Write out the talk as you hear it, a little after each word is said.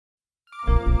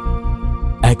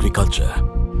Agriculture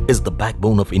is the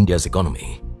backbone of India's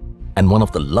economy and one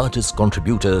of the largest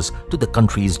contributors to the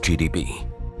country's GDP.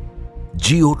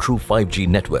 Jio through 5G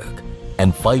network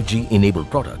and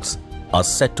 5G-enabled products are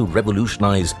set to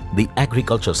revolutionize the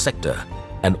agriculture sector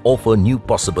and offer new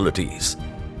possibilities.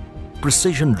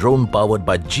 Precision drone powered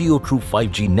by Jio through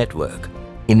 5G network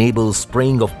enables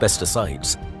spraying of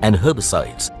pesticides and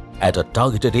herbicides at a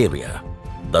targeted area,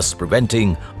 thus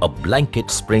preventing a blanket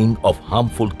spraying of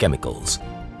harmful chemicals.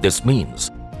 This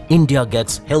means India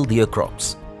gets healthier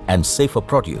crops and safer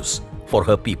produce for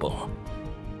her people.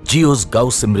 Jio's Gau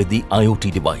Simriddhi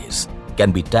IoT device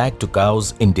can be tagged to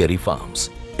cows in dairy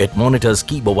farms. It monitors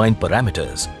key bovine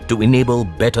parameters to enable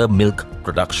better milk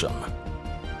production.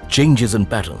 Changes in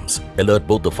patterns alert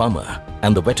both the farmer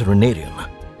and the veterinarian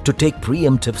to take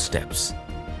preemptive steps.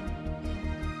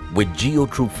 With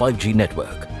Jio through 5G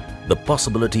network, the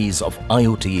possibilities of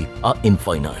IoT are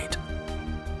infinite.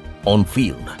 On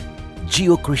field,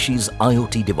 Jio Krishi's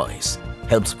IoT device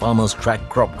helps farmers track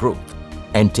crop growth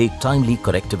and take timely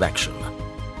corrective action,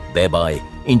 thereby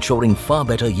ensuring far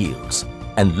better yields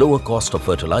and lower cost of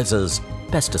fertilizers,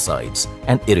 pesticides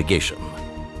and irrigation.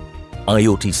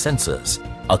 IoT sensors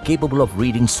are capable of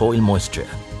reading soil moisture,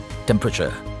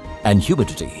 temperature and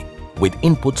humidity with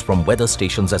inputs from weather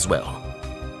stations as well.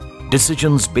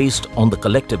 Decisions based on the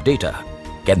collective data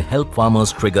can help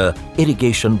farmers trigger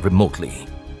irrigation remotely.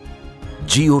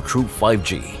 Jio through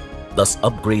 5G thus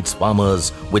upgrades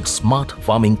farmers with smart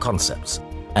farming concepts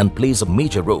and plays a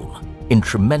major role in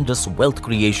tremendous wealth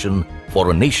creation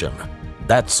for a nation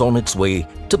that's on its way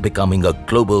to becoming a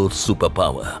global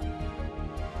superpower.